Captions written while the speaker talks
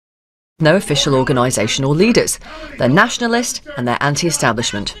No official organisation or leaders. They're nationalist and they're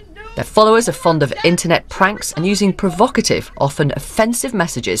anti-establishment. Their followers are fond of internet pranks and using provocative, often offensive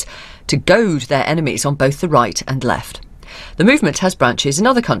messages to goad their enemies on both the right and left. The movement has branches in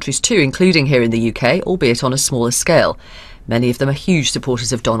other countries too, including here in the UK, albeit on a smaller scale. Many of them are huge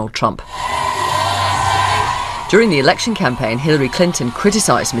supporters of Donald Trump. During the election campaign, Hillary Clinton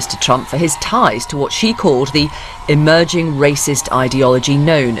criticised Mr. Trump for his ties to what she called the emerging racist ideology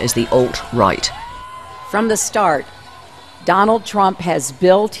known as the alt-right. From the start, Donald Trump has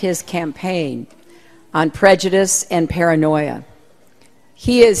built his campaign on prejudice and paranoia.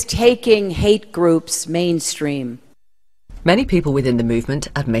 He is taking hate groups mainstream. Many people within the movement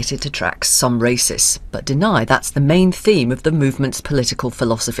admit it attracts some racists, but deny that's the main theme of the movement's political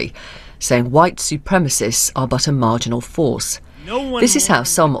philosophy, saying white supremacists are but a marginal force. This is how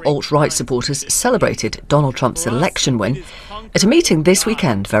some alt-right supporters celebrated Donald Trump's election win at a meeting this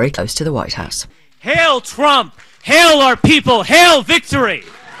weekend very close to the White House. Hail Trump! Hail our people! Hail victory!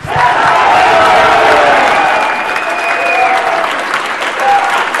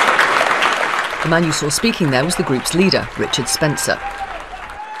 The man you saw speaking there was the group's leader, Richard Spencer.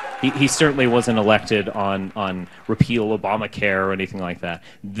 He certainly wasn't elected on repeal Obamacare or anything like that.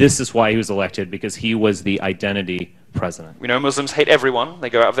 This is why he was elected, because he was the identity president. We know Muslims hate everyone.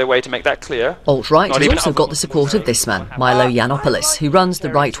 They go out of their way to make that clear. Alt-right has also got the support of this man, Milo Yiannopoulos, who runs the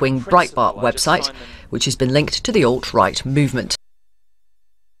right-wing Breitbart website, which has been linked to the alt-right movement.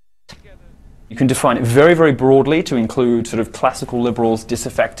 You can define it very, very broadly to include sort of classical liberals,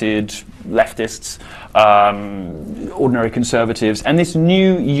 disaffected leftists, ordinary conservatives, and this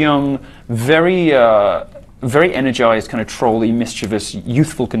new, young, very energized, kind of trolly, mischievous,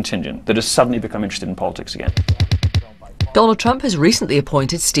 youthful contingent that has suddenly become interested in politics again. Donald Trump has recently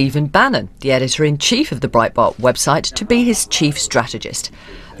appointed Stephen Bannon, the editor-in-chief of the Breitbart website, to be his chief strategist,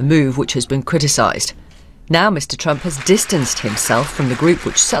 a move which has been criticised. Now Mr. Trump has distanced himself from the group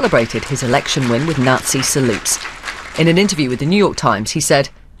which celebrated his election win with Nazi salutes. In an interview with the New York Times, he said,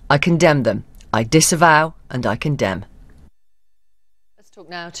 "I condemn them. I disavow and I condemn." Let's talk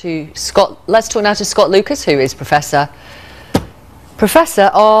now to Scott Lucas, who is Professor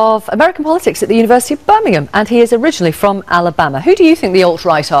of American Politics at the University of Birmingham, and he is originally from Alabama. Who do you think the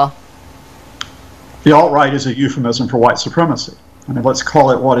alt-right are? The alt-right is a euphemism for white supremacy. I mean, let's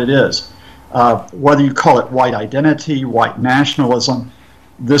call it what it is. Whether you call it white identity, white nationalism,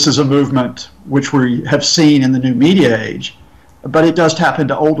 this is a movement which we have seen in the new media age, but it does tap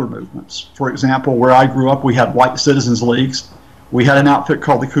into older movements. For example, where I grew up, we had white citizens leagues. We had an outfit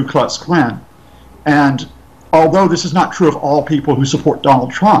called the Ku Klux Klan. And although this is not true of all people who support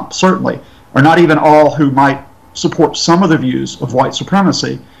Donald Trump, certainly, or not even all who might support some of the views of white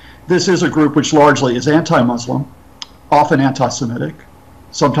supremacy, this is a group which largely is anti-Muslim, often anti-Semitic,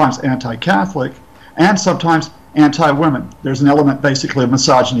 sometimes anti-Catholic, and sometimes anti-women. There's an element basically of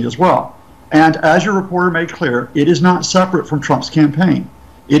misogyny as well. And as your reporter made clear, it is not separate from Trump's campaign.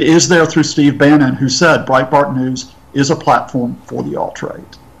 It is there through Steve Bannon, who said Breitbart News is a platform for the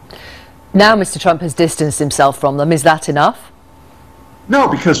alt-right. Now Mr. Trump has distanced himself from them. Is that enough? No,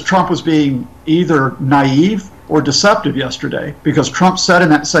 because Trump was being either naive or deceptive yesterday, because Trump said in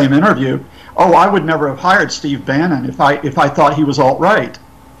that same interview, "Oh, I would never have hired Steve Bannon if I thought he was alt-right."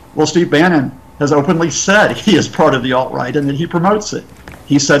 Well, Steve Bannon has openly said he is part of the alt-right and that he promotes it.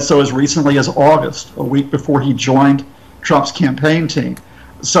 He said so as recently as August, a week before he joined Trump's campaign team.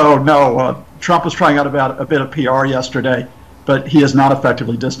 So no, Trump was trying out about a bit of PR yesterday, but he has not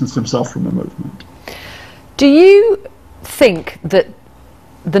effectively distanced himself from the movement. Do you think that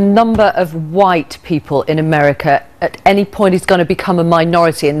the number of white people in America at any point is going to become a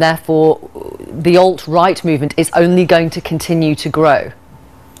minority, and therefore the alt-right movement is only going to continue to grow?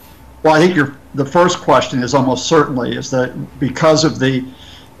 Well, I think the first question is almost certainly is that because of the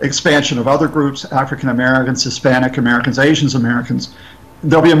expansion of other groups, African Americans, Hispanic Americans, Asian Americans,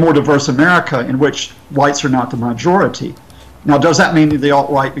 there'll be a more diverse America in which whites are not the majority. Now, does that mean that the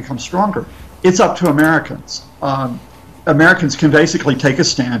alt-right becomes stronger? It's up to Americans. Americans can basically take a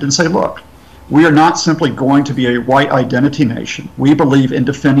stand and say, look, we are not simply going to be a white identity nation. We believe in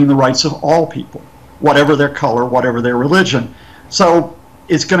defending the rights of all people, whatever their color, whatever their religion. So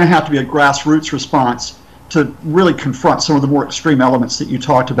it's going to have to be a grassroots response to really confront some of the more extreme elements that you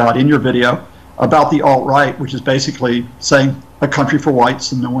talked about in your video about the alt-right, which is basically saying a country for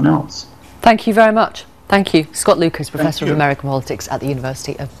whites and no one else. Thank you very much. Thank you. Scott Lucas, Professor of American Politics at the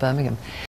University of Birmingham.